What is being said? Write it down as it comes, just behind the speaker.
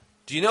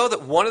Do you know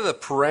that one of the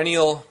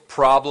perennial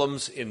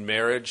problems in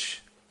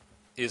marriage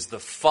is the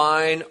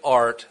fine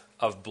art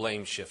of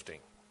blame shifting?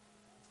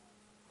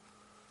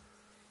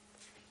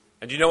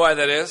 And do you know why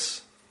that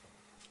is?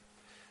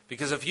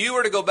 Because if you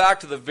were to go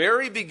back to the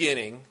very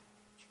beginning,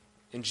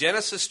 in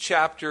Genesis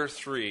chapter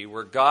 3,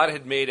 where God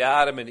had made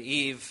Adam and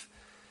Eve,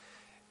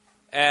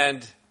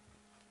 and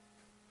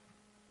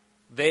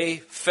they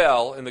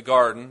fell in the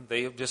garden,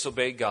 they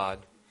disobeyed God.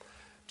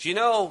 Do you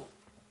know,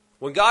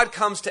 when God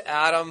comes to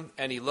Adam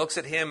and he looks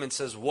at him and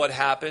says, "What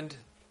happened?"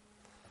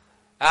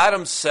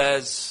 Adam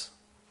says,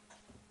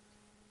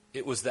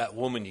 "It was that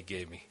woman you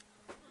gave me."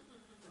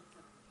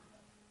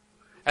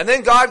 And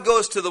then God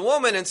goes to the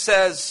woman and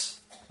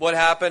says, "What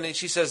happened?" And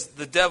she says,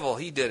 "The devil,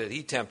 he did it.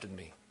 He tempted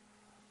me."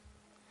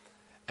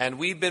 And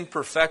we've been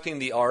perfecting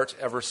the art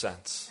ever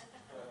since.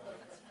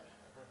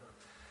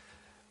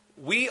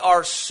 We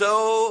are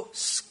so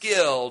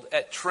skilled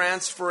at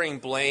transferring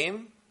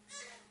blame,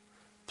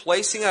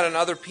 placing it on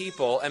other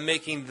people, and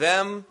making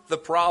them the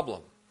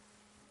problem.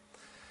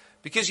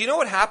 Because you know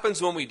what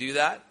happens when we do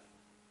that?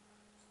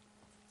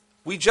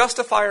 We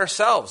justify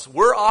ourselves.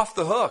 We're off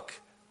the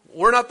hook.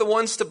 We're not the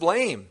ones to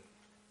blame.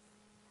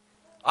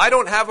 I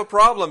don't have a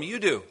problem, you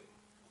do.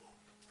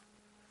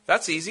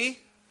 That's easy.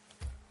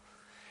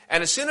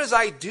 And as soon as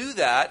I do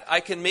that,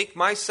 I can make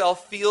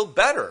myself feel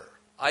better.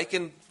 I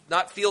can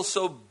not feel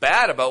so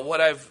bad about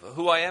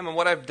who I am and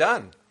what I've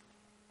done.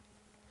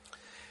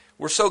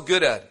 We're so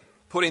good at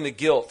putting the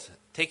guilt,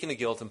 taking the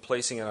guilt and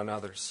placing it on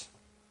others.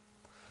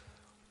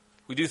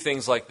 We do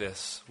things like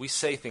this. We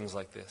say things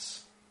like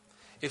this.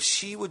 If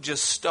she would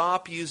just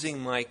stop using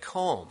my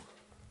comb,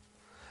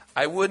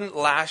 I wouldn't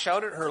lash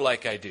out at her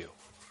like I do.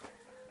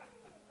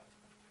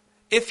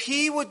 If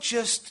he would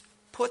just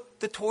put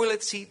the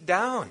toilet seat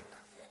down,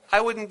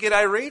 I wouldn't get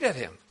irate at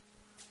him.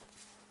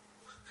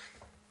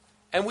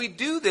 And we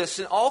do this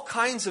in all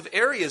kinds of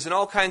areas, in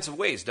all kinds of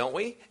ways, don't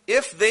we?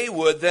 If they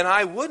would, then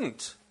I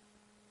wouldn't.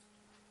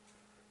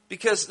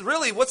 Because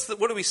really, what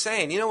are we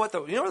saying? You know what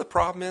the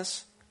problem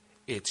is?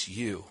 It's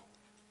you.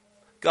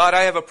 God,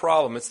 I have a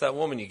problem. It's that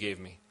woman you gave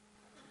me.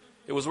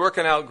 It was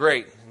working out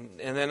great,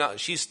 and then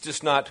she's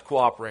just not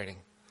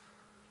cooperating.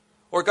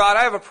 Or God,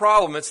 I have a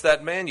problem. It's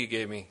that man you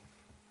gave me.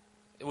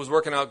 It was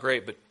working out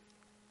great, but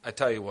I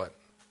tell you what,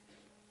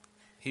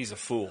 he's a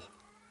fool.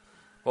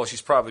 Well,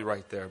 she's probably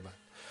right there,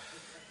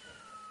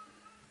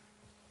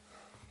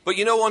 But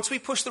you know, once we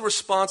push the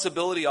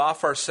responsibility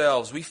off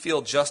ourselves, we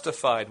feel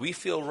justified. We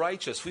feel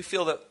righteous. We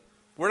feel that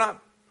we're not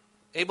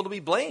able to be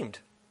blamed.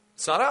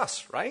 It's not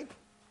us, right?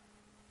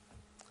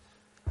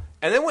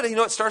 And then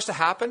what starts to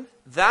happen?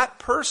 That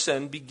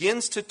person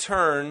begins to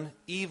turn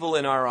evil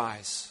in our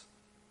eyes.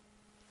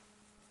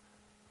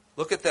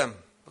 Look at them.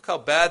 Look how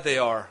bad they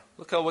are.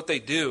 Look at what they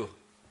do.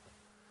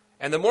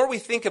 And the more we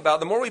think about,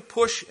 the more we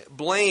push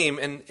blame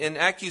and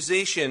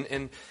accusation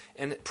and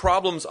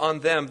problems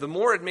on them, the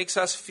more it makes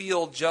us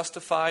feel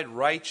justified,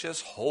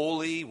 righteous,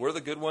 holy. We're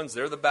the good ones,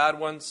 they're the bad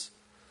ones.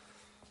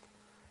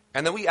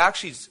 And then we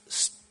actually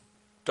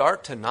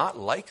start to not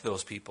like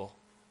those people.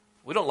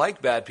 We don't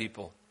like bad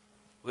people.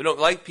 We don't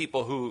like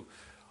people who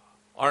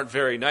aren't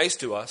very nice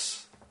to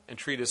us and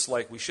treat us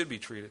like we should be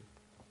treated.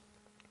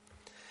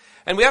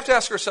 And we have to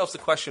ask ourselves the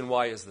question,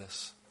 why is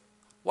this?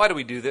 Why do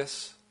we do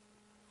this?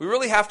 We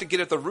really have to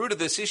get at the root of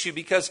this issue,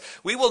 because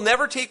we will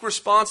never take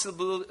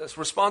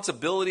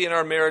responsibility in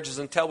our marriages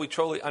until we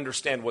truly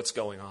understand what's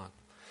going on.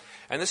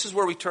 And this is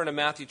where we turn to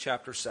Matthew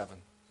chapter 7.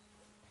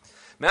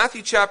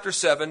 Matthew chapter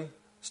 7,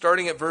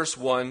 starting at verse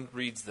 1,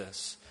 reads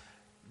this: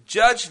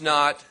 "Judge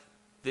not,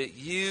 that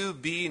you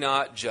be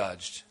not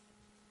judged."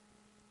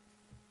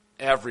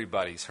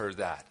 Everybody's heard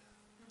that.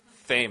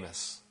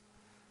 Famous.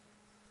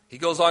 He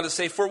goes on to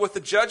say, "For with the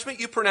judgment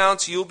you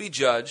pronounce, you'll be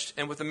judged,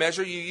 and with the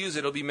measure you use,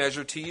 it'll be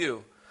measured to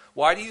you.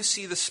 Why do you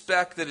see the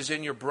speck that is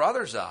in your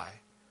brother's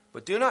eye,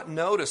 but do not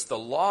notice the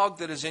log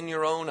that is in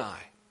your own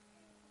eye?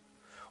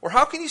 Or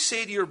how can you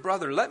say to your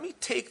brother, 'Let me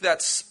take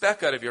that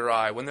speck out of your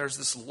eye,' when there's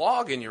this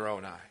log in your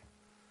own eye?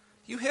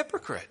 You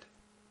hypocrite.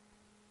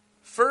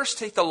 First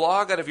take the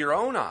log out of your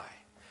own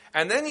eye,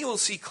 and then you will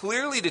see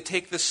clearly to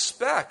take the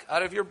speck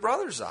out of your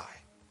brother's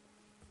eye."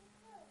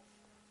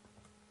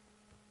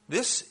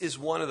 This is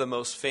one of the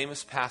most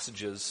famous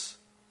passages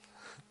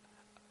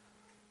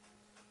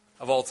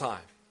of all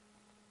time.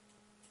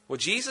 What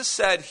Jesus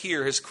said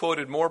here is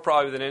quoted more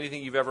probably than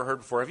anything you've ever heard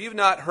before. If you've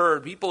not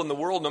heard people in the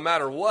world, no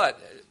matter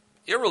what,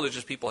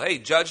 irreligious people, hey,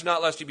 judge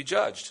not lest you be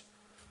judged.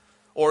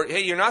 Or, hey,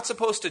 you're not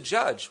supposed to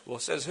judge. Well,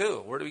 says who?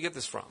 Where do we get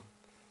this from?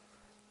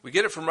 We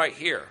get it from right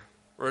here,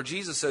 where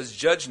Jesus says,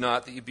 "Judge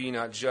not that you be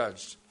not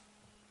judged."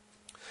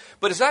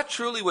 But is that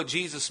truly what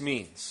Jesus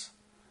means?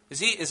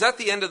 Is that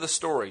the end of the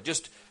story?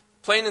 Just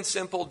plain and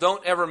simple,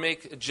 don't ever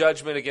make a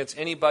judgment against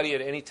anybody at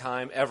any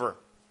time, ever.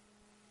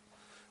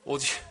 Well,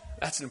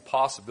 that's an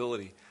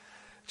impossibility.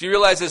 Do you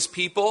realize as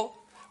people,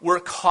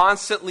 we're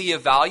constantly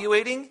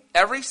evaluating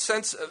every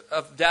sense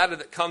of data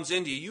that comes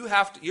into you.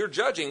 You're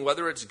judging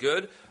whether it's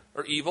good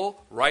or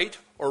evil, right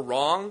or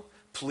wrong,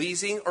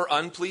 pleasing or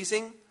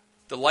unpleasing,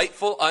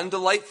 delightful,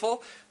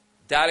 undelightful.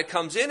 Data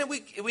comes in and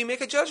we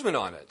make a judgment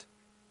on it.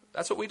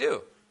 That's what we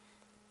do.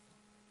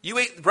 You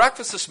ate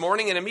breakfast this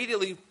morning and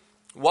immediately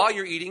while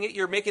you're eating it,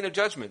 you're making a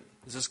judgment.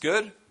 Is this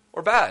good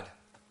or bad?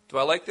 Do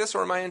I like this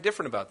or am I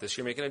indifferent about this?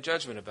 You're making a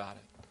judgment about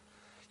it.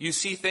 You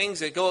see things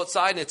that go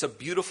outside and it's a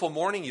beautiful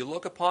morning. You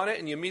look upon it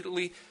and you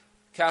immediately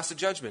cast a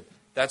judgment.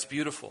 That's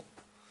beautiful.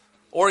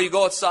 Or you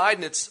go outside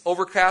and it's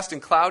overcast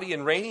and cloudy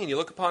and rainy and you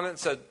look upon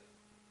it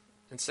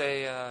and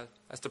say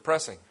that's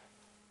depressing.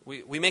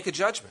 We make a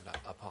judgment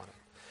upon it.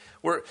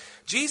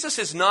 Jesus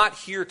is not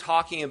here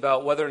talking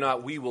about whether or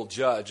not we will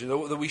judge,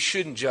 or that we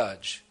shouldn't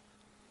judge.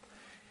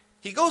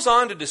 He goes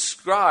on to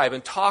describe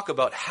and talk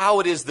about how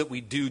it is that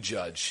we do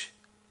judge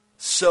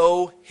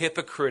so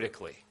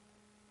hypocritically.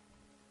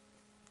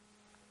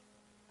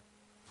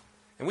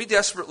 And we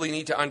desperately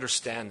need to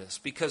understand this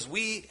because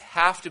we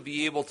have to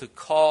be able to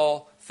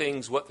call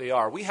things what they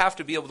are. We have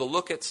to be able to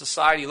look at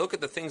society, look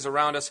at the things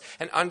around us,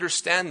 and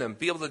understand them,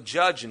 be able to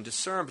judge and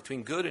discern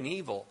between good and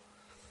evil.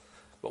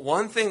 But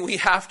one thing we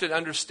have to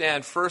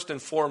understand first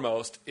and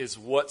foremost is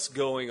what's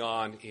going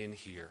on in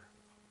here.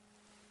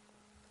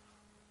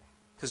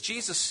 Because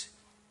Jesus,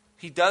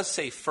 he does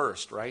say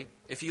first, right?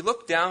 If you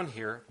look down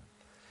here,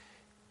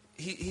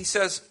 he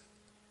says,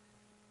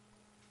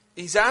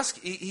 he's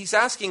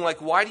asking,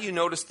 like, why do you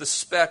notice the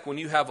speck when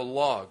you have a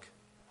log?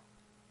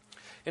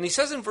 And he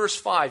says in verse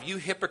 5, you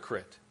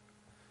hypocrite.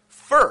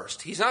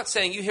 First, he's not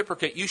saying, you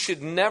hypocrite, you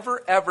should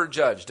never ever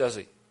judge, does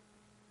he?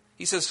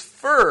 He says,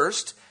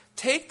 first,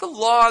 take the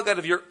log out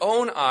of your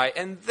own eye,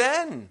 and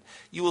then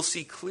you will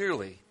see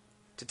clearly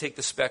to take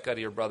the speck out of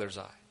your brother's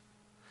eye.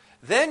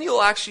 Then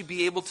you'll actually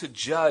be able to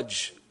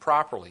judge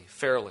properly,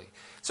 fairly.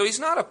 So he's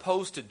not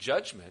opposed to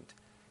judgment.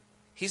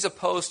 He's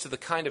opposed to the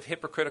kind of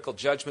hypocritical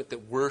judgment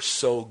that we're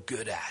so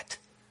good at.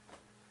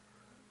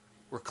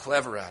 We're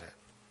clever at it.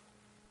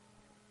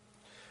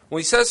 When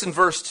he says in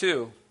verse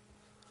 2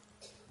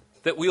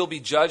 that we'll be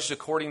judged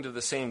according to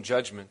the same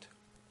judgment,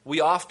 we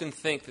often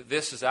think that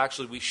this is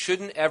actually, we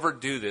shouldn't ever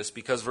do this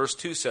because verse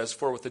 2 says,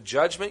 for with the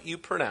judgment you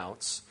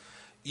pronounce,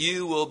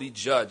 you will be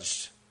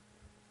judged.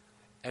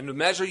 And the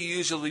measure you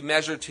usually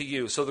measure to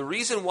you. So the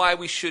reason why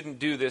we shouldn't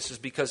do this is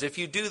because if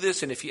you do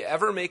this and if you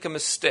ever make a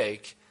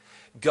mistake,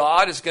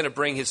 God is going to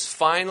bring his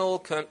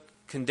final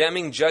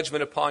condemning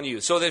judgment upon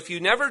you. So that if you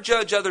never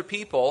judge other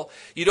people,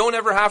 you don't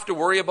ever have to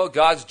worry about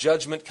God's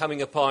judgment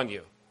coming upon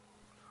you.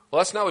 Well,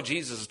 that's not what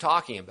Jesus is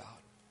talking about.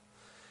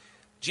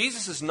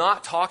 Jesus is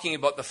not talking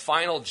about the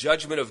final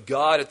judgment of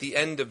God at the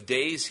end of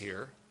days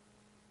here.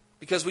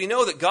 Because we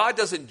know that God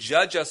doesn't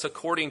judge us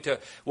according to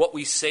what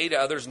we say to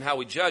others and how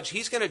we judge.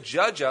 He's going to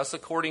judge us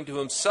according to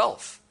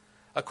himself,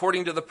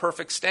 according to the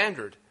perfect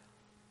standard.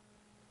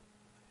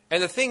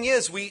 And the thing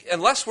is,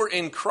 unless we're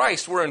in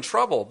Christ, we're in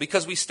trouble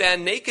because we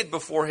stand naked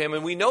before him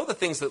and we know the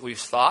things that we've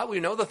thought, we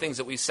know the things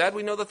that we've said,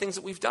 we know the things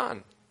that we've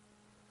done.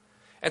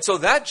 And so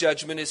that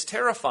judgment is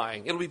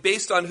terrifying. It'll be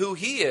based on who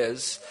he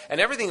is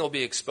and everything will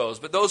be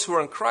exposed. But those who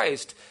are in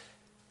Christ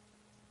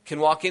can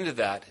walk into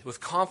that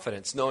with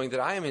confidence, knowing that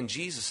I am in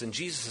Jesus and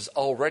Jesus has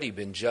already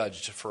been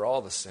judged for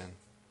all the sin.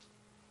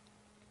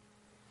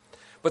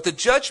 But the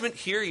judgment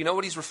here, you know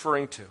what he's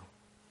referring to?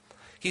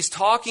 He's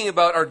talking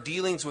about our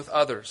dealings with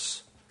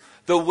others.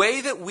 The way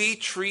that we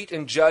treat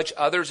and judge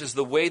others is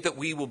the way that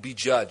we will be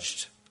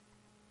judged.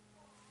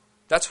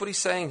 That's what he's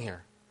saying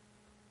here.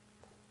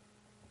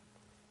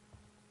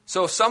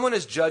 So if someone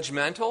is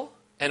judgmental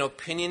and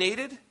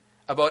opinionated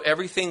about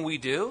everything we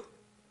do,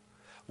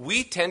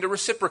 we tend to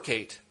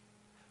reciprocate.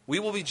 They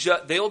will be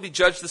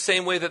judged the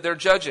same way that they're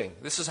judging.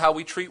 This is how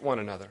we treat one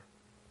another.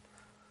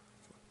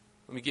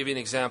 Let me give you an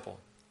example.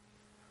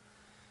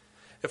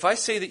 If I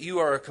say that you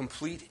are a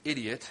complete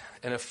idiot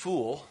and a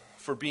fool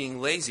for being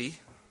lazy,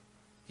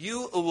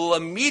 you will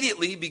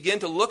immediately begin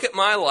to look at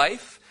my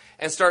life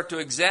and start to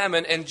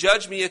examine and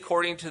judge me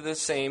according to the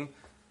same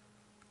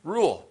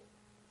rule.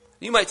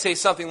 You might say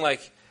something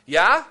like,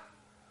 yeah?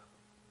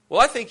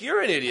 Well, I think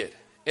you're an idiot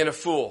and a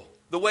fool.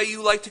 The way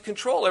you like to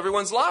control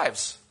everyone's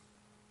lives.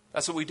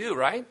 That's what we do,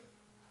 right?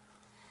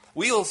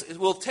 We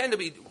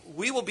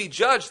will be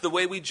judged the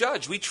way we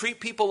judge. We treat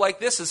people like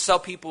this. This is how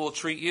people will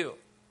treat you.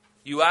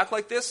 You act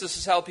like this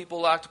is how people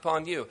will act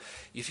upon you.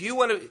 If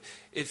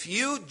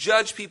you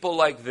judge people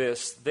like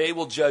this, they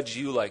will judge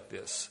you like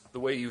this,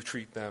 the way you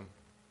treat them.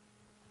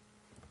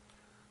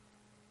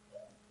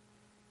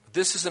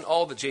 This isn't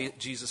all that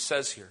Jesus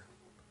says here,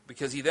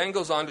 because he then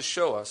goes on to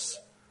show us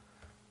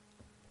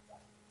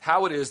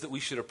how it is that we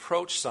should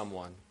approach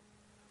someone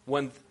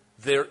when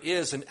there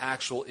is an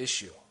actual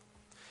issue.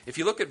 If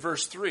you look at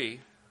verse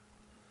 3,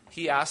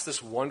 he asks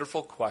this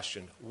wonderful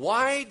question.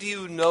 Why do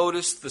you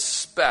notice the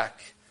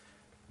speck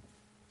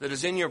that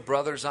is in your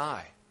brother's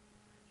eye,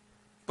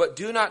 but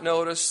do not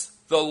notice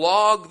the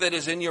log that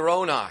is in your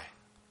own eye?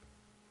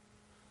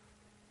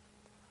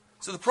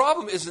 So the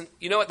problem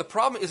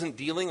isn't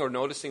dealing or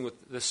noticing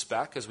with the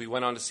speck, as we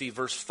went on to see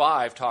verse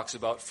 5 talks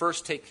about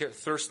first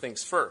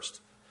things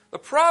first. The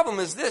problem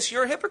is this: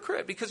 you're a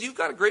hypocrite because you've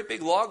got a great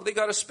big log, they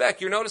got a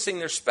speck. You're noticing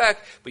their speck,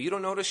 but you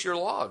don't notice your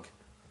log.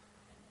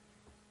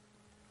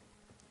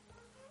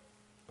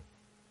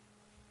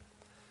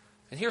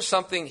 And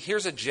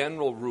here's a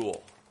general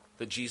rule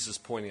that Jesus is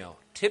pointing out.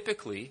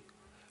 Typically,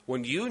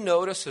 when you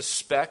notice a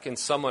speck in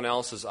someone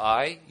else's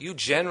eye, you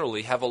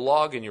generally have a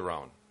log in your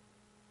own.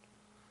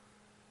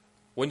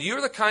 When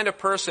you're the kind of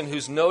person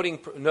who's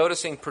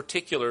noticing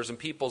particulars in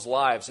people's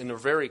lives and they're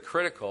very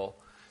critical,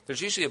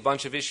 there's usually a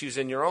bunch of issues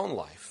in your own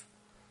life.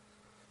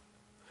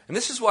 And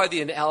this is why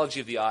the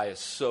analogy of the eye is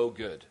so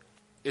good.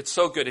 It's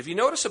so good. If you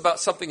notice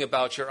something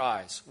about your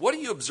eyes, what are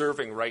you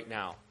observing right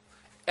now?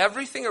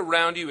 Everything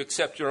around you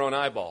except your own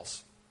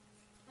eyeballs.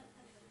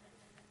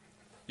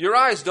 Your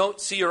eyes don't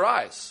see your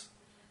eyes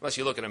unless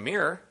you look in a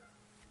mirror.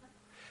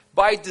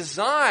 By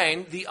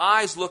design, the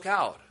eyes look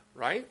out,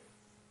 right?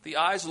 The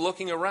eyes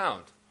looking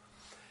around.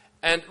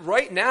 And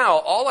right now,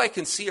 all I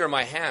can see are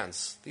my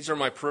hands. These are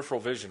my peripheral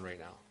vision right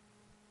now.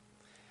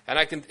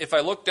 And if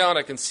I look down,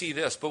 I can see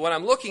this. But when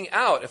I'm looking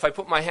out, if I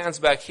put my hands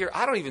back here,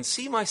 I don't even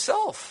see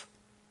myself.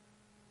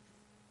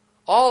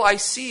 All I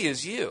see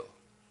is you.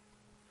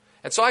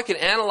 And so I can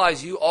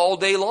analyze you all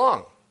day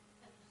long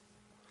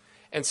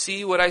and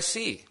see what I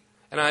see.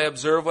 And I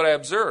observe what I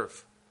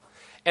observe.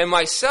 And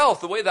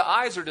myself, the way the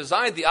eyes are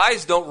designed, the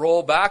eyes don't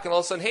roll back and all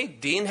of a sudden, hey,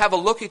 Dean, have a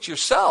look at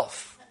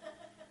yourself.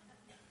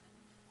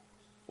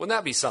 Wouldn't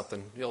that be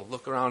something? You'll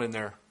look around in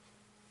there.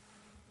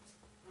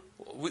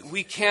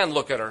 We can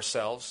look at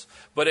ourselves,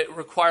 but it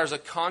requires a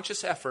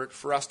conscious effort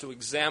for us to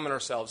examine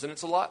ourselves. And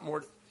it's a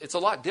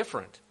lot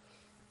different.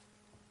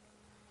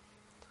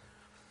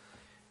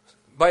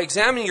 By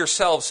examining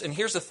yourselves, and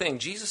here's the thing,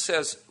 Jesus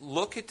says,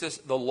 look at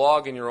the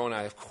log in your own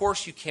eye. Of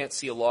course you can't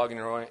see a log in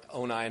your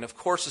own eye, and of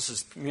course this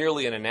is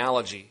merely an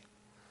analogy.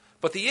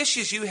 But the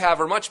issues you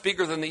have are much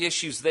bigger than the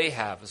issues they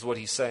have, is what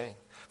he's saying.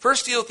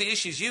 First deal with the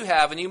issues you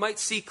have, and you might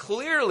see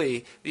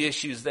clearly the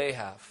issues they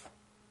have.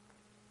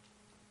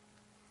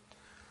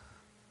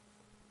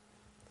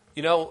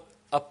 You know,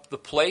 the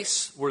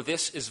place where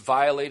this is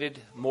violated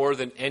more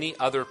than any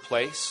other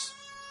place,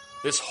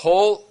 this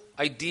whole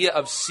idea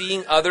of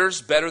seeing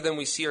others better than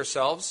we see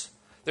ourselves,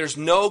 there's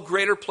no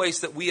greater place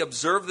that we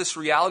observe this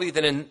reality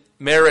than in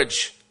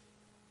marriage.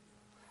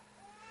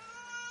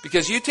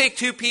 Because you take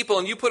two people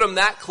and you put them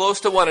that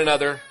close to one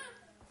another,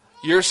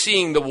 you're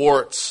seeing the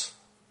warts.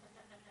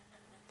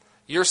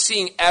 You're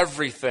seeing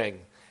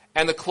everything.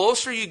 And the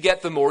closer you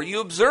get, the more you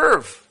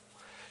observe.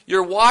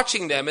 You're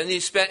watching them, and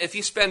if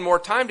you spend more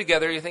time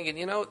together, you're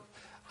thinking,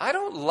 I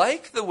don't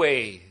like the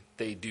way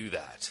they do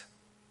that.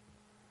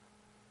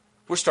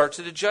 We're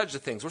starting to judge the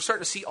things. We're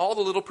starting to see all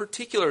the little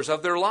particulars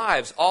of their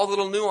lives, all the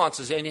little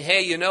nuances. And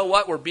hey, you know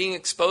what we're being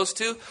exposed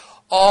to?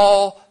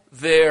 All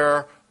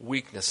their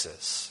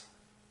weaknesses.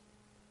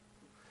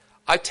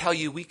 I tell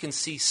you, we can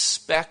see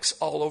specks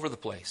all over the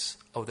place.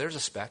 Oh, there's a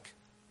speck.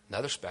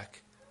 Another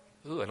speck.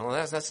 Ooh, I don't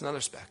know, that's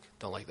another speck.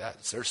 Don't like that.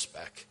 It's their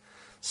speck.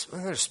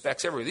 There's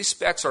specks everywhere. These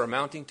specks are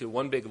amounting to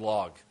one big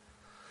log.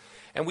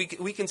 And we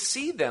can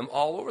see them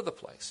all over the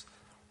place.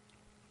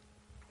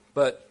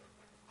 But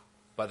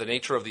by the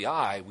nature of the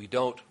eye, we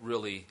don't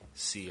really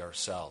see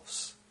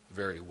ourselves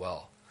very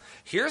well.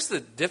 Here's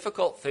the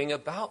difficult thing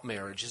about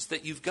marriage is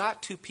that you've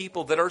got two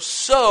people that are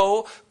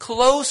so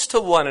close to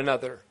one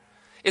another.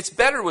 It's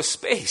better with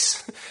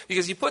space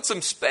because you put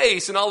some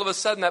space and all of a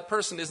sudden that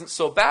person isn't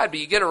so bad, but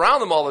you get around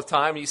them all the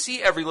time and you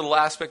see every little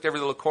aspect, every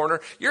little corner.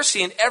 You're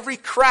seeing every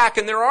crack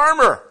in their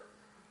armor.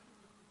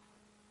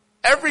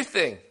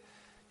 Everything.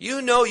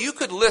 You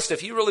could list,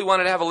 if you really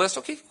wanted to have a list,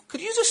 okay,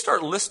 could you just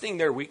start listing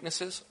their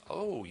weaknesses?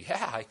 Oh,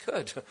 yeah, I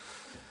could.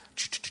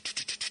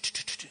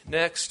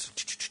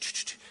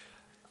 Next.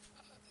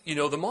 You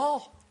know them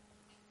all.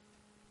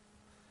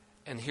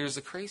 And here's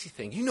the crazy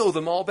thing. You know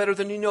them all better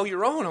than you know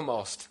your own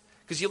almost.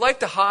 Because you like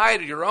to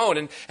hide your own.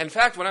 And in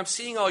fact, when I'm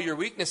seeing all your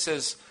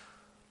weaknesses,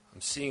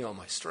 I'm seeing all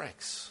my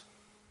strengths.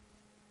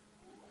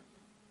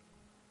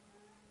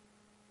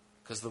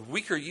 Because the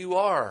weaker you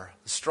are,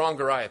 the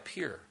stronger I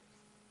appear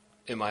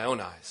in my own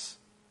eyes.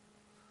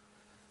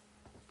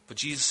 But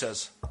Jesus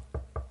says,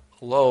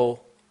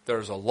 hello,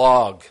 there's a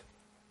log.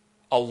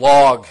 A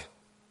log.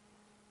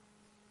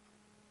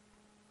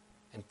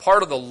 And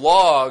part of the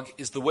log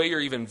is the way you're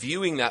even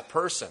viewing that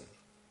person,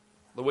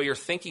 the way you're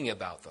thinking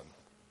about them.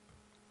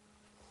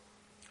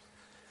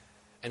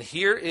 And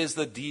here is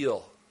the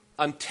deal.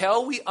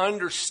 Until we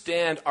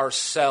understand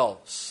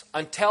ourselves,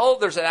 until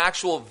there's an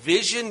actual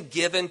vision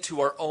given to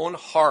our own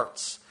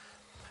hearts,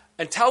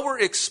 until we're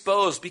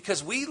exposed,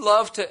 because we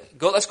love to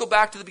go, let's go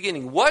back to the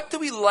beginning. What do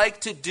we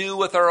like to do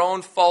with our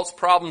own faults,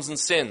 problems, and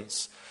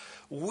sins?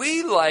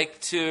 We like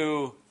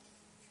to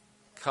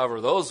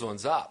cover those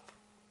ones up.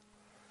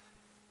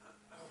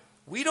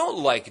 We don't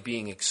like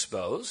being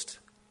exposed.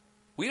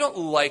 We don't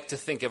like to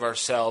think of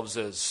ourselves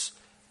as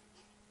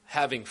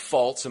having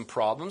faults and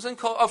problems. And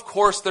of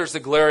course, there's the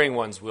glaring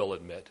ones, we'll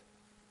admit.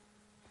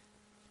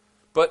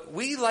 But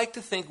we like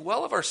to think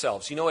well of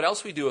ourselves. You know what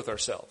else we do with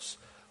ourselves?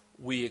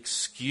 We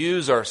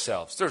excuse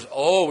ourselves. There's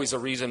always a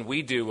reason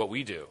we do what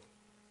we do.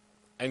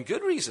 And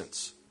good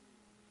reasons.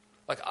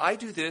 Like, I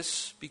do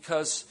this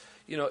because,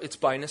 it's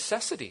by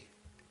necessity.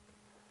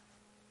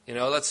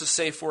 Let's just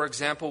say, for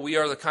example, we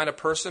are the kind of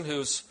person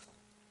who's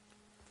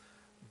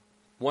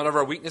One of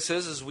our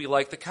weaknesses is we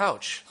like the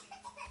couch,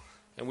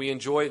 and we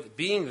enjoy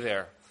being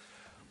there.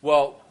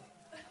 Well,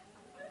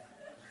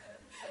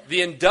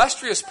 the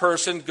industrious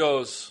person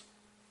goes,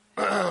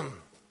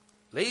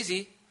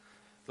 lazy.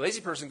 The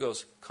lazy person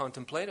goes,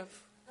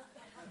 contemplative.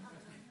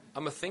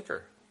 I'm a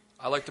thinker.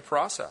 I like to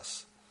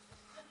process.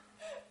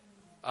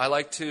 I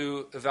like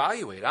to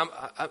evaluate.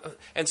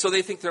 And so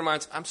they think in their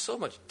minds, I'm so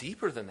much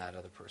deeper than that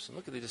other person.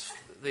 Look,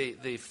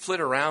 they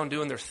flit around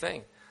doing their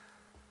thing.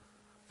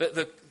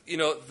 The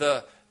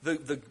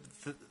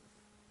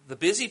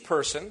busy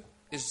person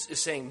is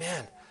saying,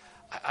 man,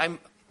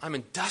 I'm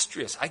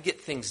industrious. I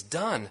get things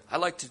done. I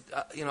like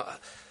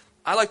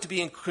to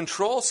be in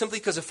control simply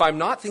because if I'm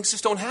not, things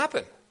just don't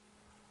happen.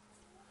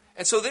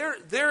 And so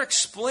they're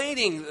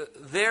explaining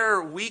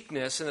their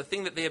weakness and the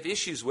thing that they have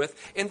issues with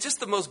in just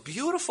the most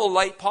beautiful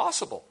light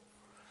possible.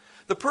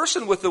 The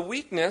person with the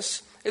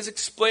weakness is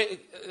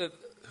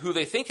who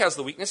they think has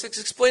the weakness, is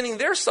explaining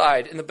their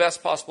side in the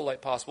best possible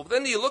light possible. But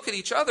then you look at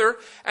each other,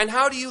 and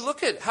how do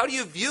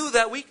you view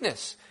that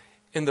weakness?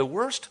 In the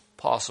worst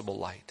possible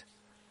light.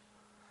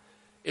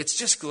 It's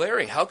just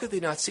glaring. How could they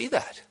not see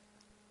that?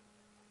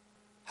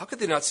 How could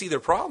they not see their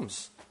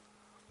problems?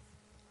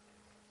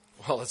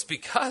 Well, it's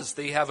because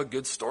they have a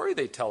good story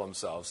they tell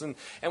themselves. And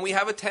we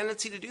have a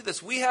tendency to do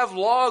this. We have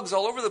logs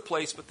all over the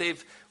place, but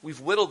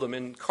we've whittled them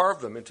and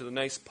carved them into the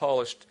nice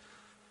polished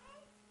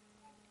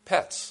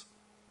pets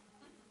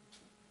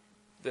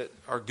that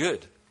are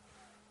good.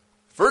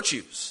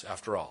 Virtues,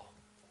 after all.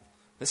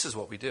 This is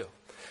what we do.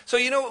 So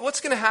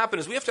what's going to happen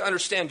is we have to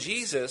understand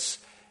Jesus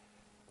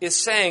is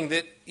saying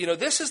that,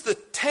 this is the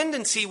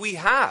tendency we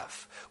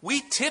have.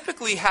 We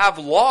typically have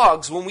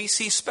logs when we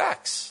see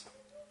specks.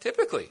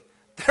 Typically.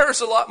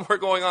 There's a lot more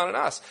going on in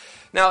us.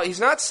 Now, he's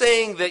not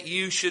saying that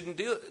you shouldn't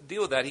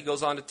deal with that. He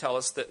goes on to tell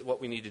us that what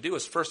we need to do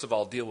is, first of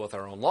all, deal with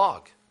our own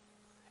log.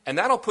 And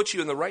that'll put you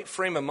in the right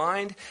frame of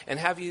mind and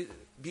have you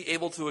be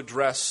able to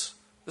address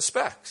the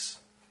specks.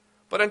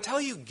 But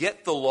until you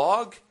get the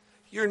log,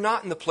 you're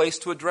not in the place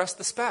to address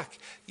the speck.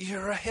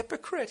 You're a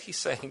hypocrite, he's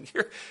saying.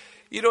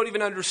 You don't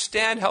even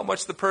understand how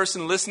much the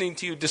person listening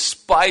to you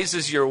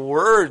despises your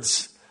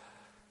words.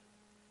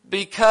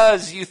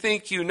 Because you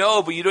think you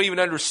know, but you don't even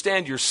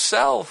understand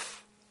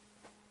yourself.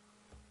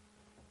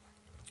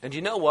 And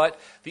you know what?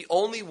 The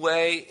only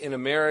way in a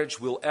marriage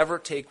we'll ever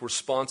take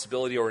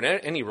responsibility, or in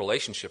any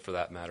relationship for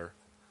that matter,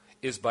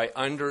 is by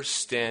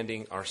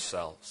understanding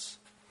ourselves.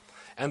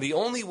 And the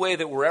only way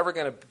that we're ever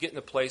going to get in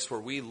a place where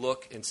we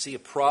look and see a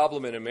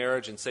problem in a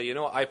marriage and say,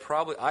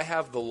 I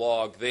have the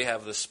log, they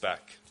have the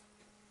speck.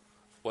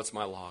 What's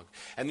my log?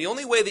 And the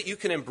only way that you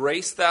can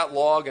embrace that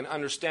log and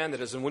understand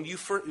that is when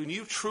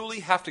you truly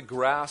have to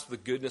grasp the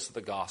goodness of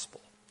the gospel.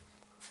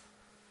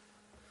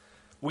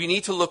 We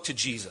need to look to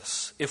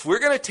Jesus. If we're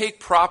going to take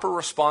proper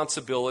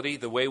responsibility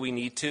the way we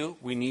need to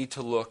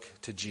look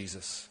to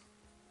Jesus.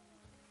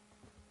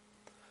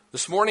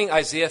 This morning,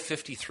 Isaiah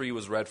 53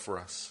 was read for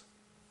us.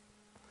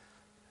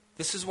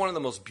 This is one of the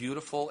most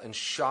beautiful and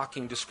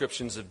shocking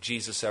descriptions of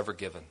Jesus ever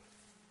given.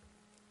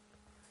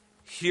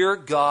 Here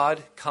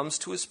God comes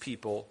to his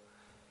people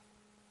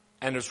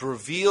and is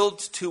revealed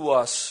to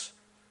us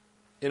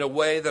in a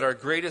way that our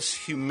greatest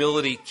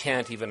humility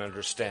can't even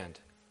understand.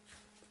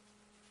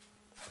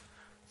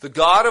 The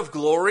God of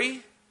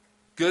glory,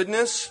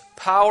 goodness,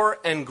 power,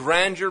 and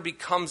grandeur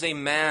becomes a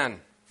man.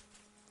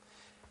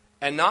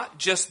 And not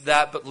just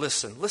that, but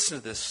listen to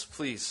this,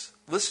 please.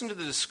 Listen to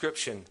the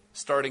description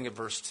starting at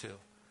verse 2.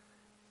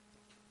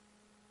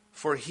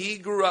 For he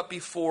grew up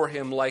before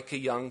him like a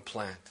young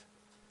plant.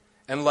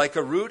 And like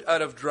a root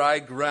out of dry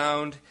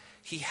ground,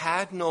 he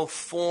had no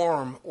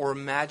form or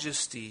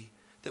majesty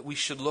that we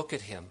should look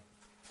at him,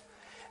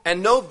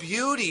 and no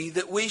beauty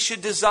that we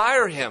should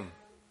desire him.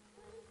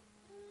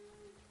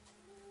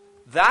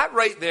 That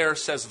right there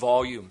says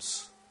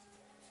volumes.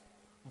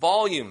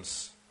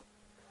 Volumes.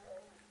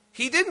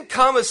 He didn't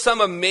come as some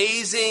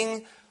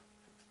amazing,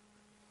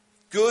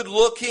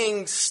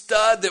 good-looking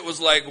stud that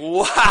was like,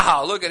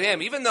 wow, look at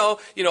him. Even though,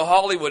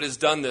 Hollywood has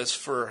done this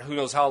for who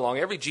knows how long.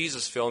 Every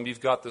Jesus film, you've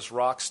got this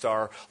rock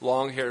star,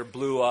 long-haired,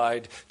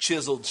 blue-eyed,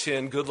 chiseled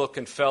chin,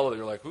 good-looking fellow.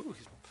 You're like, ooh.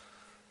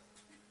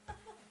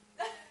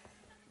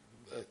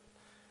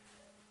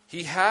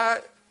 He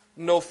had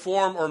no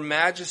form or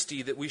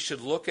majesty that we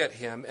should look at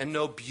him, and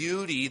no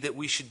beauty that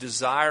we should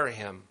desire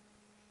him.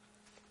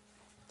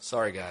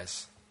 Sorry,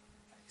 guys.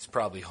 He's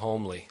probably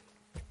homely.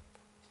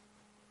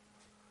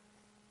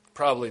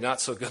 Probably not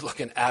so good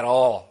looking at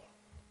all.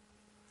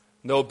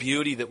 No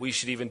beauty that we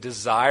should even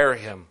desire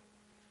him.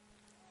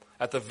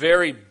 At the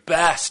very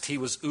best, he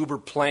was uber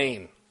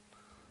plain.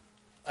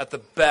 At the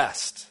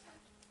best.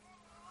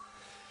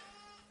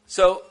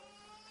 So,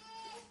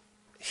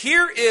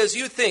 here is,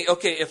 you think,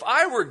 okay, if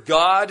I were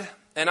God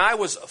and I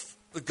was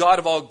the God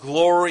of all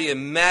glory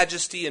and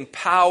majesty and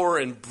power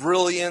and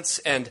brilliance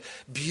and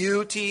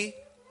beauty,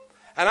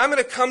 and I'm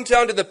going to come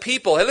down to the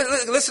people. Hey,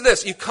 listen to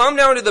this. You come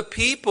down to the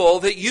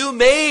people that you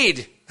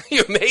made.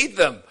 You made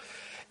them.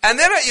 And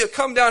then you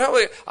come down,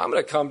 I'm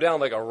going to come down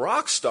like a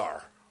rock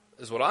star,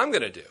 is what I'm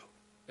going to do,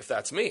 if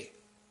that's me.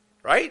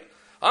 right?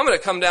 I'm going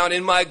to come down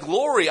in my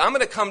glory. I'm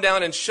going to come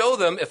down and show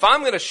them. If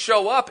I'm going to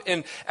show up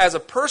as a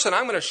person,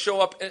 I'm going to show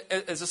up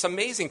as this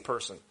amazing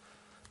person.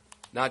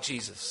 Not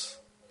Jesus.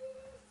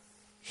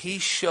 He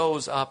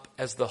shows up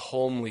as the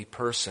homely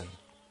person.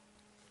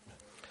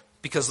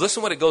 Because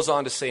listen what it goes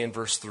on to say in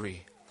verse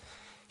 3.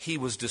 He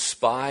was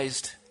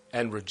despised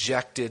and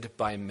rejected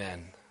by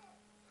men,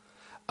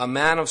 a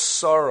man of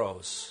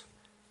sorrows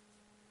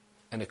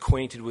and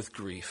acquainted with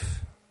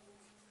grief.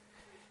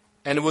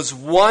 And it was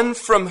one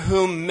from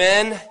whom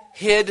men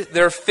hid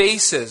their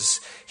faces.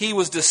 He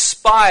was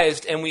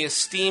despised, and we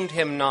esteemed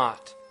him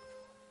not.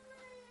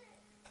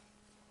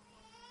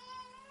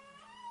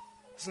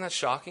 Isn't that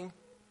shocking?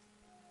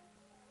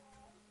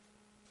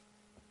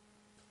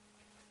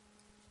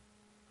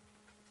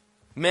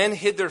 Men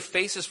hid their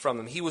faces from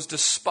him. He was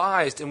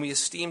despised, and we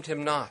esteemed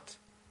him not.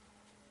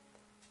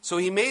 So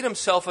he made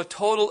himself a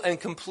total and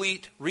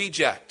complete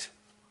reject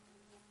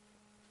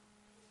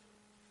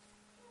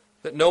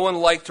that no one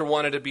liked or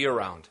wanted to be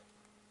around.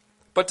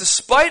 But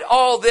despite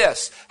all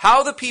this,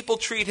 how the people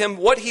treat him,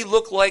 what he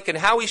looked like, and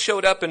how he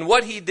showed up, and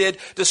what he did,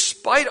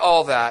 despite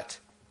all that,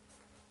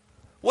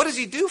 what does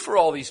he do for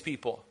all these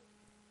people?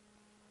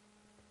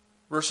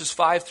 Verses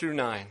 5 through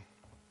 9.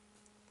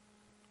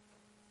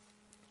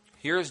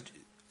 Here's,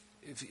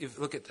 if you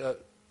look at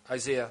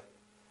Isaiah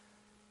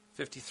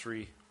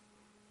 53,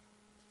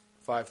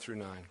 5 through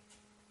 9.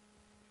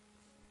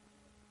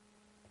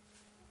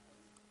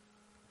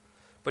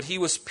 But he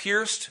was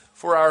pierced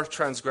for our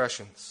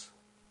transgressions.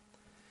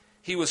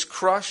 He was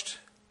crushed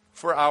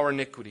for our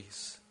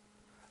iniquities.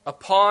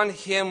 Upon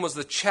him was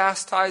the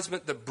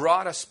chastisement that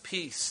brought us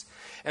peace,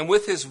 and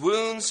with his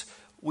wounds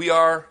we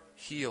are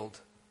healed.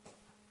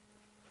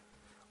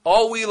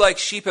 All we like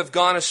sheep have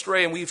gone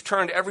astray, and we've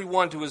turned every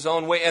one to his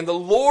own way. And the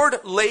Lord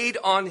laid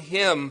on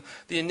him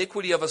the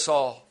iniquity of us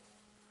all.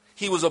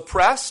 He was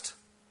oppressed,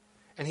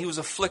 and he was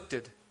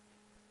afflicted,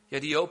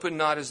 yet he opened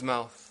not his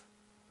mouth.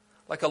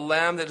 Like a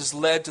lamb that is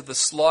led to the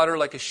slaughter,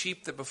 like a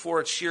sheep that before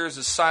its shears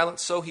is silent,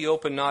 so he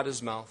opened not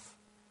his mouth.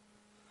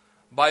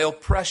 By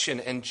oppression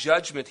and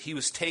judgment he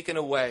was taken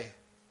away.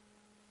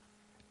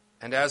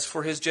 And as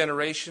for his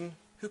generation,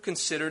 who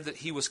considered that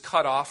he was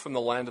cut off from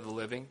the land of the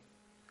living,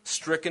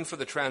 stricken for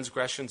the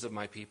transgressions of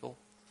my people?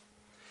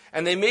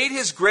 And they made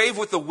his grave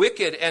with the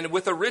wicked and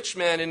with a rich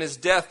man in his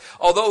death,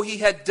 although he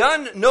had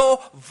done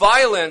no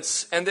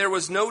violence and there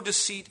was no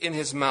deceit in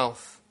his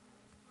mouth.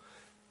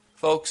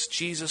 Folks,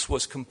 Jesus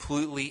was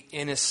completely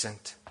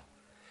innocent.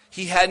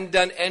 He hadn't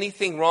done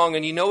anything wrong.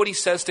 And you know what he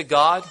says to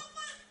God?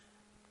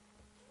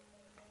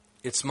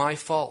 It's my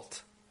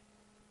fault.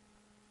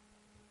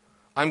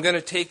 I'm going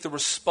to take the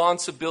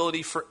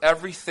responsibility for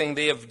everything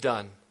they have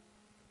done.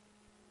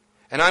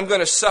 And I'm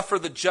going to suffer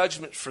the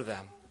judgment for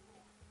them.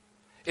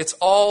 It's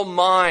all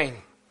mine.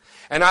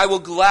 And I will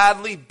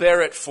gladly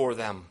bear it for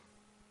them.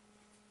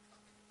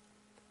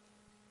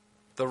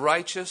 The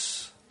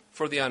righteous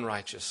for the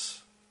unrighteous.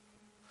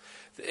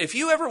 If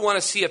you ever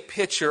want to see a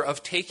picture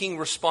of taking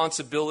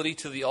responsibility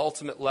to the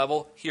ultimate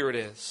level, here it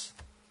is.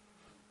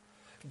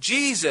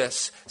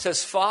 Jesus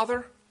says,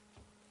 Father,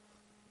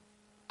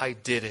 I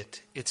did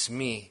it. It's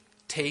me.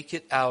 Take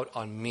it out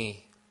on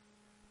me.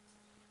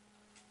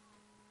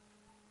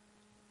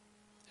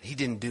 He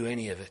didn't do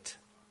any of it.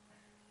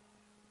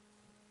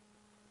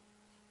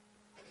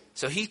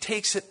 So he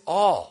takes it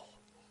all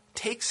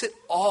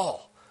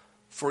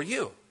for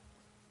you.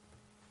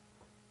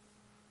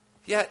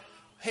 Yet,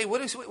 hey,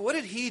 what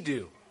did he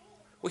do?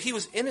 Well, he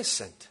was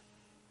innocent.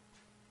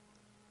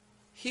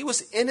 He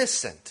was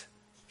innocent.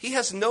 He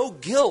has no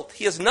guilt.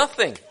 He has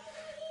nothing.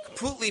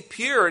 Completely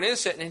pure and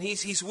innocent. And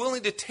he's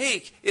willing to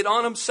take it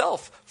on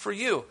himself for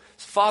you.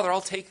 Father,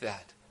 I'll take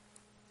that.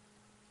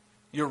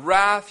 Your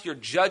wrath, your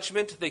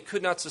judgment, they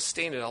could not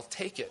sustain it. I'll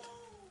take it.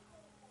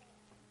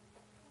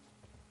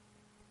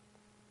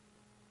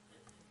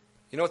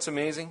 You know what's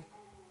amazing?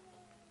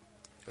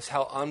 It's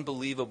how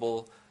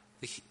unbelievable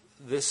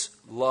this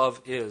love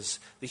is.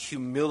 The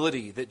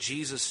humility that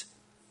Jesus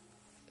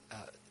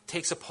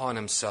takes upon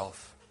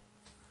himself.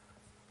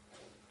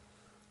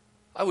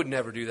 I would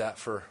never do that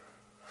for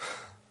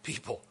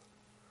people.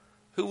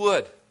 Who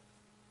would?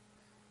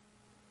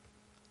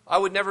 I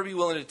would never be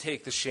willing to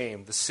take the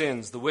shame, the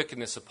sins, the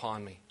wickedness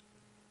upon me.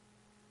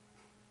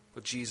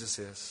 But Jesus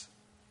is.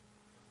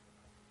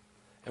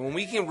 And when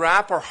we can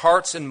wrap our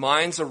hearts and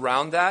minds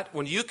around that,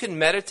 when you can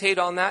meditate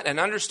on that and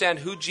understand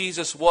who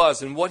Jesus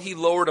was and what he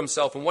lowered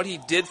himself and what he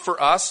did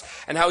for us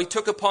and how he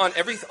took upon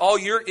all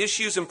your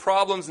issues and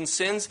problems and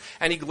sins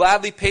and he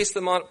gladly put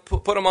them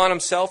on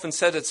himself and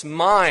said, it's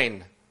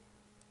mine.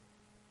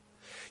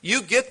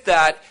 You get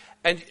that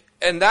and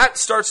that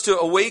starts to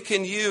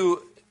awaken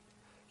you.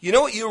 You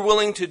know what you're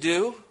willing to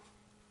do?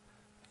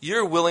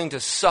 You're willing to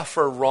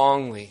suffer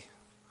wrongly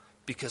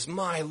because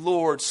my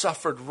Lord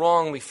suffered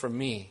wrongly for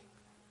me.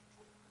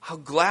 I'll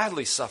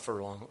gladly suffer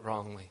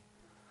wrongly.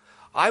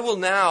 I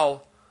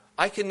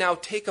can now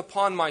take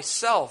upon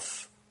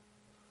myself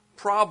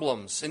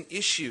problems and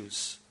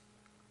issues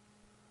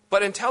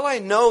But until I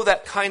know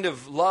that kind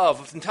of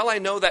love, until I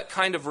know that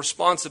kind of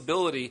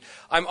responsibility,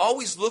 I'm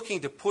always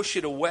looking to push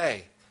it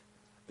away.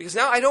 Because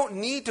now I don't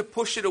need to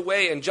push it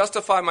away and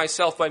justify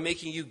myself by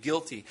making you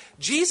guilty.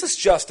 Jesus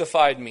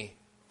justified me.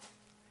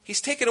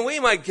 He's taken away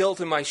my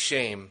guilt and my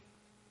shame.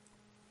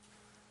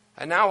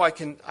 And now I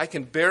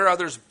can bear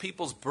other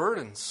people's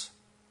burdens.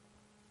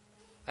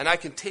 And I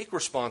can take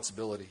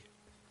responsibility.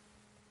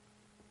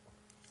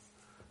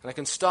 And I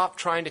can stop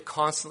trying to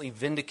constantly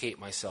vindicate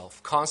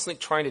myself, constantly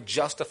trying to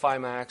justify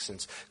my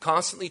actions,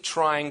 constantly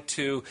trying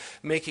to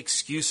make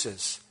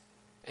excuses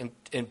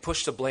and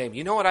push the blame.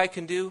 You know what I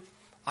can do?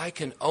 I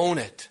can own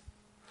it.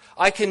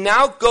 I can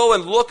now go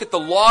and look at the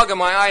log in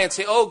my eye and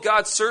say, oh,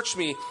 God, search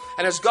me.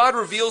 And as God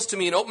reveals to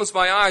me and opens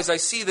my eyes, I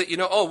see that,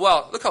 oh,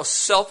 well, look how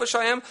selfish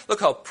I am. Look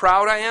how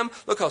proud I am.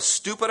 Look how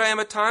stupid I am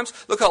at times.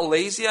 Look how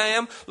lazy I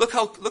am. Look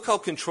how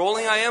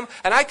controlling I am.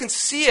 And I can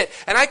see it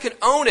and I can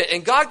own it.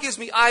 And God gives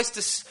me eyes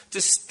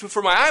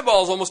for my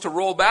eyeballs almost to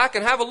roll back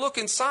and have a look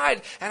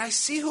inside. And I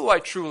see who I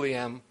truly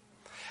am.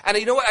 And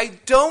you know what? I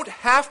don't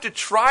have to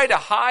try to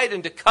hide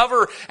and to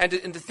cover and to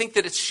think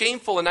that it's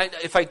shameful. And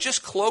if I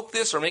just cloak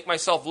this or make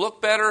myself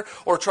look better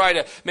or try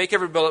to make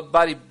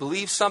everybody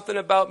believe something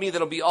about me,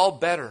 then it'll be all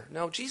better.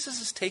 No, Jesus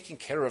is taking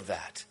care of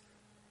that.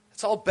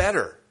 It's all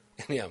better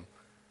in Him.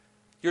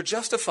 You're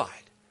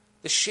justified.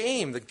 The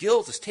shame, the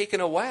guilt is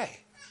taken away.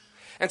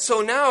 And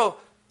so now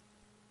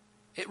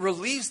it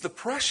relieves the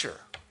pressure.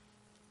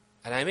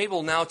 And I'm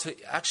able now to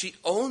actually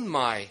own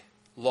my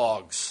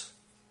logs.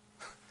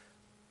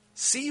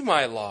 See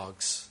my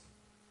logs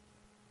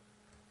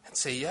and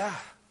say, yeah,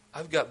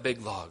 I've got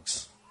big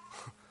logs.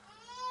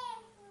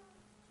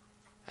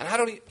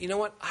 And you know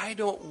what? I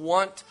don't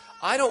want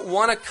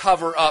to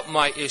cover up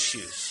my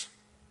issues.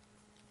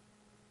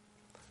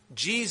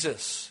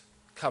 Jesus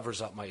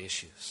covers up my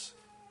issues.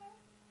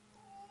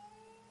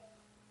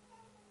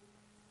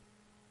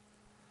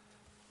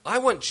 I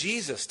want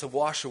Jesus to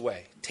wash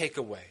away, take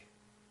away,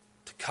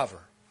 to cover.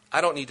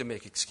 I don't need to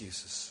make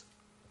excuses.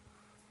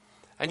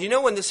 And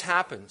when this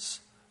happens,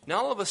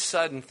 now all of a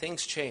sudden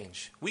things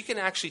change. We can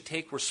actually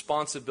take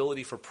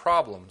responsibility for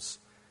problems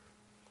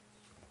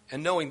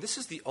and knowing this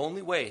is the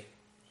only way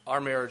our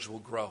marriage will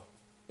grow.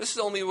 This is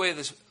the only way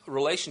these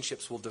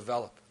relationships will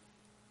develop.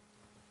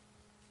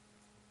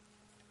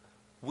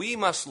 We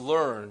must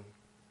learn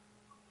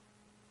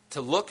to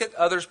look at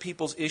other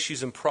people's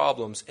issues and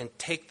problems and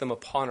take them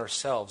upon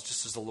ourselves,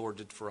 just as the Lord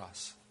did for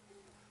us.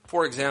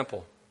 For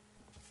example,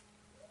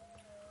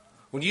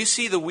 when you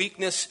see the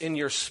weakness in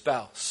your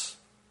spouse,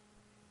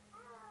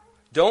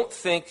 don't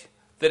think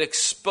that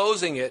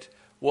exposing it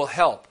will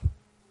help.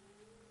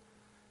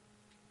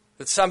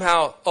 That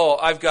somehow,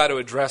 I've got to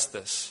address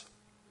this.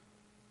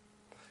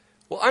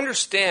 Well,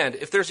 understand,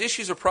 if there's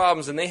issues or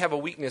problems and they have a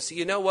weakness,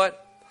 you know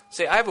what?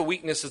 Say, I have a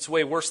weakness that's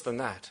way worse than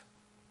that.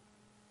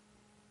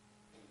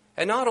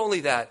 And not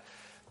only that,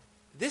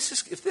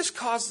 if this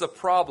causes a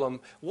problem,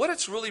 what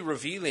it's really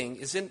revealing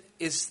is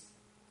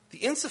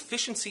the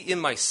insufficiency in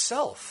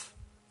myself.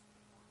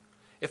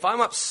 If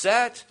I'm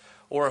upset,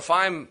 or if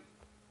I'm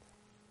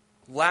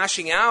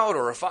lashing out,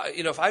 or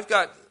if I've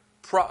got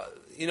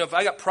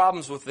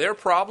problems with their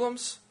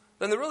problems,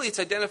 then really it's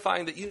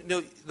identifying that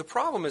the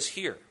problem is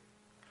here.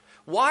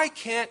 Why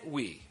can't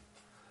we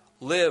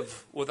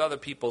live with other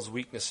people's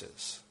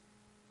weaknesses?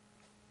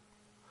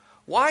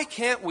 Why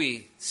can't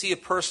we see a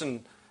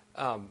person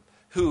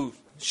who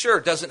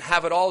sure doesn't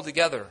have it all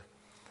together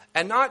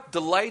and not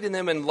delight in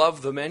them and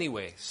love them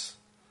anyways?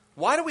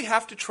 Why do we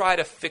have to try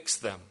to fix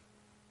them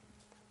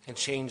and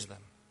change them?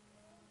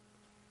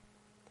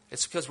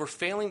 It's because we're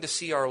failing to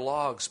see our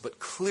logs, but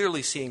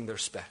clearly seeing their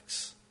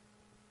specks.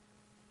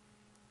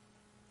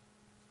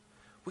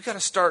 We got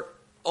to start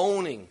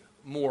owning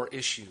more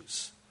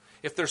issues.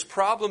 If there's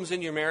problems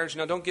in your marriage,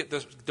 now don't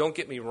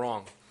get me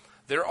wrong.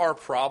 There are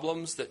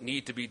problems that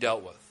need to be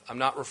dealt with. I'm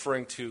not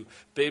referring to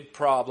big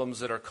problems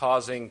that are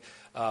causing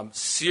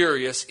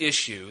serious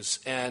issues,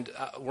 and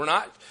we're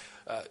not.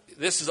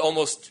 This is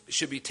almost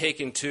should be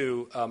taken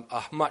to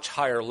a much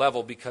higher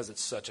level because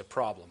it's such a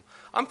problem.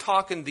 I'm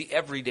talking the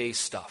everyday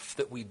stuff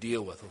that we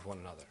deal with one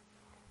another.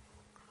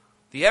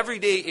 The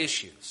everyday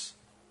issues.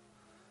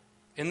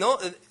 In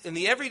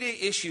the everyday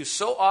issues,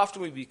 so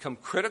often we become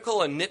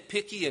critical and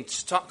nitpicky and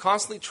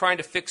constantly trying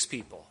to fix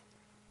people.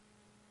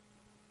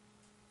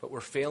 But we're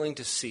failing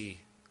to see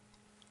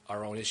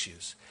our own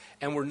issues.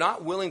 And we're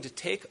not willing to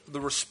take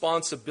the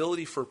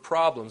responsibility for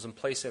problems and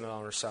place it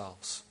on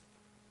ourselves.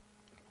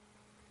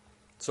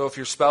 So if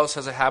your spouse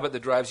has a habit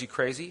that drives you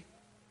crazy,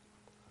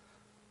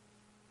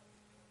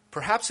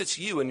 perhaps it's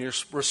you and your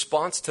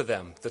response to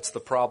them that's the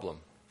problem.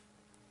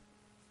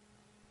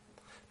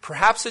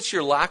 Perhaps it's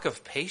your lack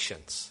of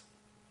patience.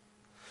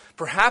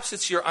 Perhaps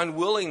it's your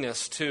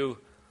unwillingness to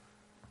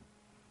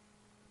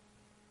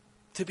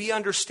be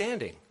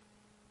understanding.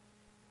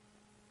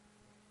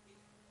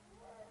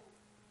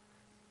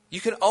 You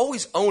can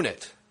always own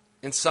it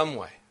in some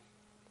way.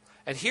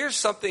 And here's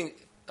something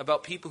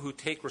about people who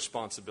take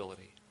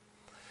responsibility.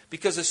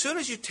 Because as soon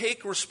as you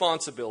take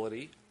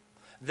responsibility,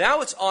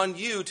 Now it's on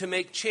you to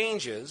make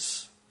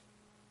changes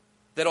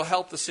that'll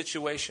help the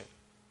situation.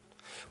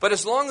 But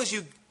as long as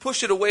you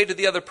push it away to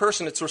the other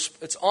person,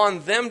 it's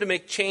on them to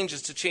make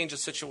changes to change the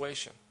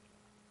situation.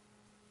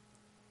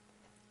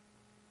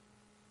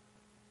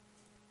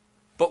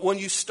 But when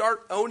you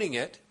start owning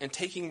it and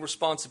taking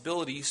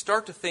responsibility, you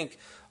start to think,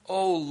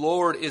 oh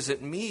Lord, is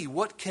it me?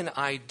 What can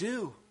I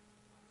do?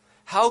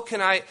 How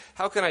can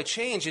I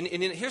change? And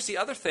here's the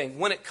other thing.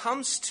 When it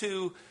comes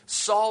to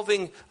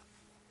solving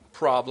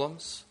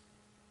problems,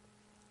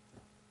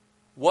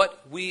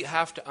 what we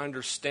have to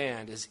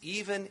understand is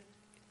even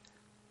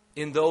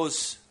in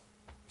those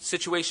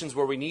situations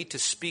where we need to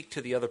speak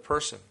to the other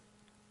person,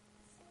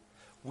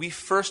 we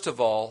first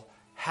of all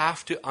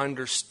have to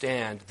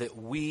understand that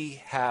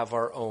we have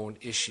our own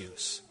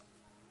issues.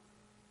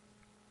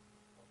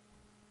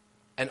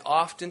 And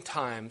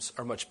oftentimes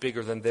are much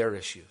bigger than their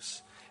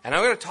issues. And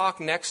I'm going to talk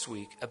next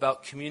week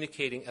about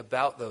communicating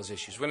about those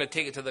issues. We're going to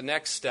take it to the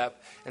next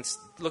step and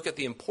look at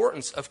the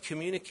importance of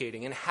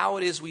communicating and how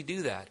it is we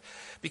do that.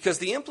 Because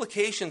the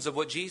implications of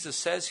what Jesus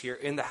says here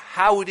in the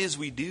how it is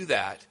we do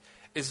that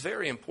is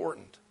very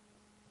important.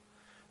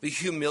 The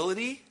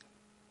humility,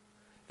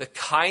 the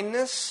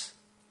kindness,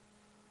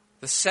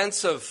 the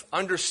sense of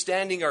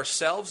understanding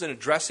ourselves and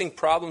addressing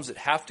problems that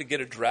have to get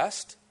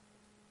addressed,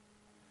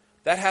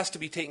 that has to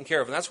be taken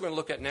care of. And that's what we're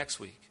going to look at next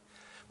week.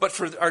 But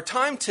for our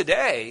time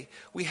today,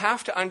 we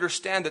have to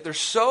understand that there's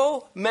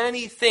so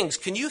many things.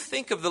 Can you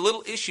think of the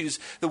little issues,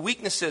 the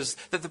weaknesses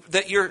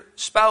that your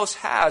spouse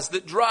has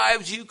that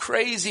drives you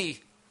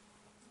crazy?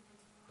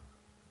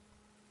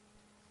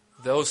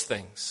 Those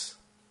things.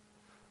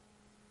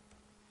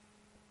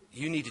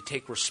 You need to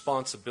take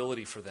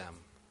responsibility for them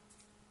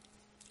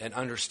and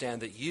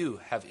understand that you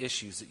have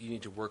issues that you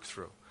need to work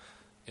through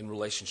in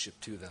relationship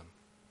to them.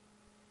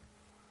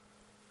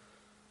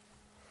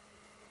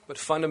 But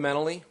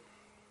fundamentally,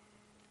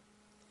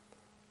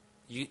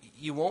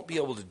 you won't be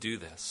able to do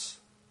this.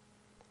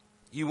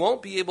 You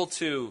won't be able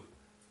to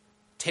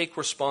take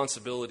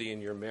responsibility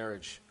in your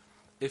marriage.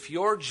 If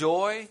your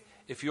joy,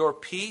 if your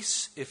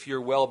peace, if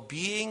your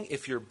well-being,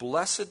 if your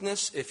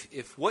blessedness,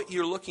 if what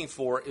you're looking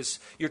for is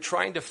you're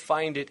trying to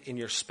find it in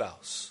your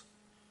spouse.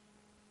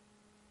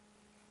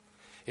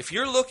 If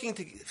you're looking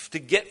to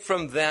get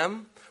from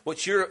them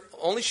what you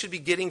only should be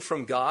getting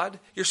from God,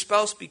 your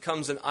spouse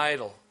becomes an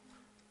idol.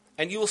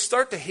 And you will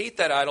start to hate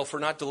that idol for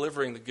not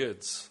delivering the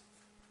goods.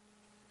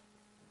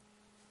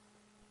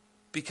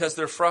 Because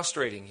they're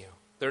frustrating you.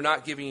 They're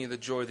not giving you the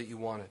joy that you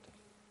wanted.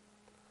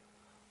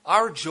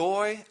 Our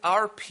joy,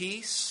 our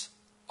peace,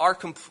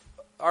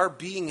 our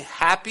being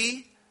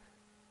happy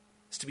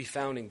is to be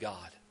found in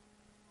God.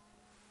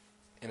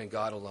 And in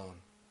God alone.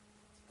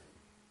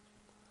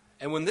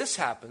 And when this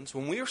happens,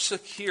 when we are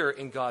secure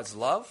in God's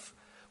love,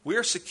 we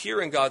are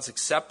secure in God's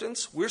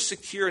acceptance, we're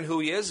secure in who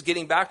He is,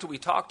 getting back to what we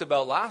talked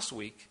about last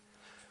week,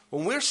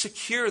 when we're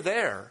secure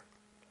there,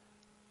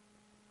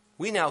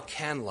 we now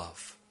can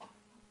love.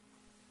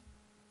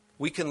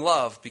 We can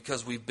love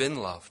because we've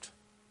been loved.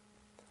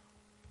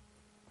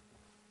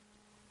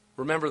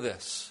 Remember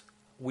this.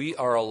 We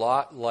are a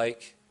lot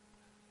like,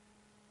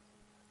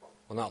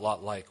 well, not a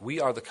lot like, we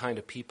are the kind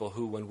of people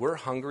who, when we're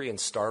hungry and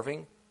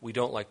starving, we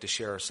don't like to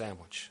share our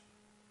sandwich.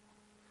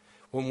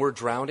 When we're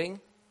drowning,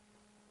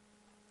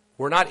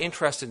 we're not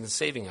interested in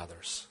saving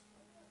others.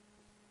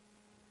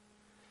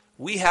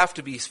 We have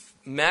to be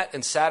met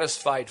and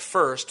satisfied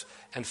first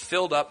and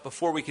filled up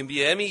before we can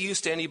be any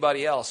use to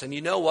anybody else. And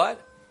you know what?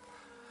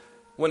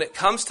 When it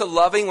comes to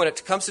loving, when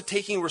it comes to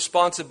taking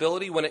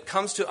responsibility, when it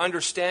comes to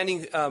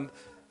understanding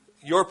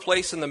your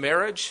place in the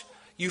marriage,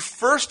 you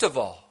first of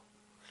all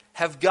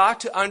have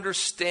got to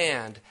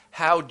understand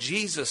how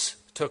Jesus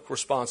took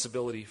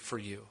responsibility for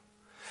you.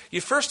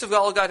 You first of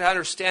all got to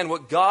understand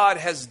what God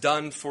has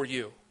done for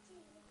you.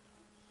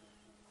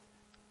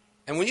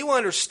 And when you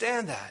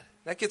understand that,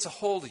 that gets a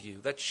hold of you.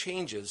 That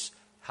changes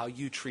how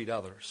you treat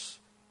others.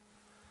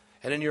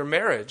 And in your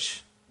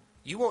marriage,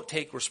 you won't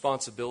take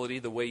responsibility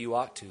the way you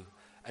ought to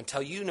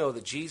until you know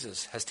that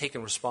Jesus has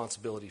taken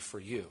responsibility for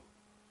you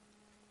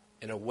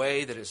in a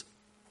way that is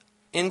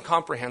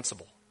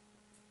incomprehensible.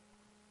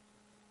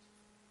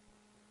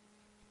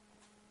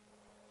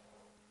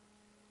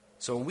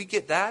 So when we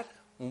get that,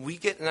 when we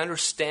get and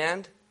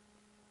understand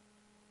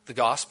the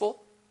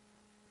gospel,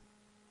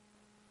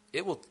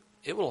 it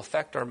will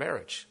affect our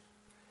marriage.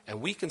 And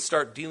we can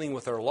start dealing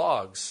with our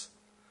logs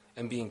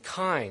and being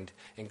kind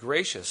and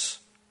gracious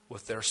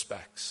with their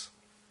specks.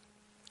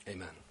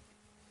 Amen.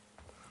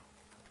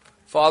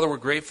 Father, we're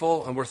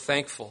grateful and we're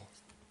thankful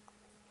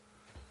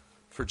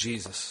for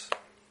Jesus.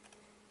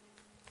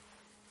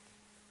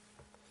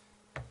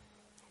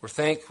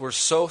 We're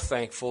so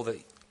thankful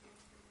that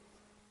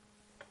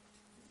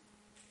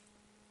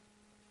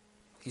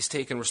He's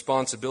taken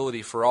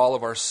responsibility for all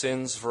of our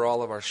sins, for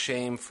all of our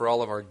shame, for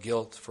all of our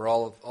guilt, for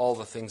all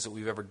the things that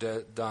we've ever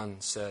done,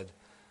 said,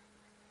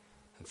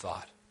 and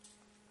thought.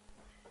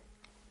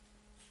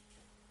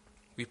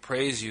 We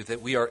praise You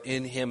that we are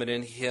in Him, and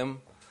in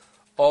Him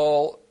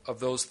all of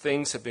those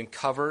things have been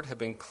covered, have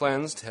been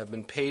cleansed, have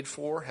been paid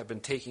for, have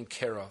been taken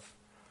care of.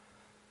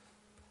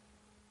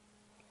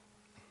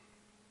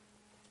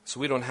 So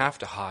we don't have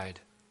to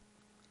hide.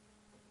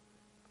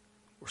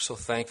 We're so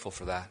thankful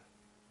for that.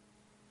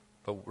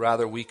 But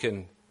rather we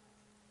can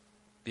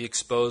be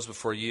exposed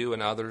before you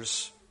and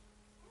others,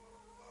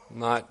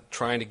 not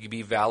trying to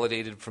be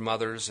validated from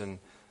others and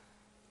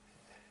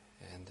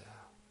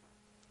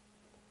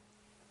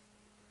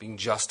being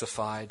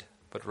justified,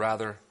 but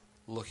rather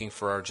looking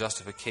for our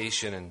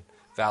justification and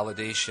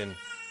validation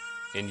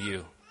in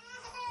you.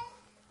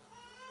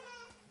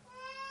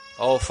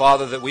 Oh,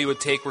 Father, that we would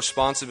take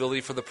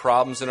responsibility for the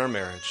problems in our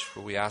marriage,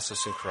 for we ask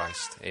this in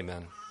Christ.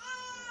 Amen.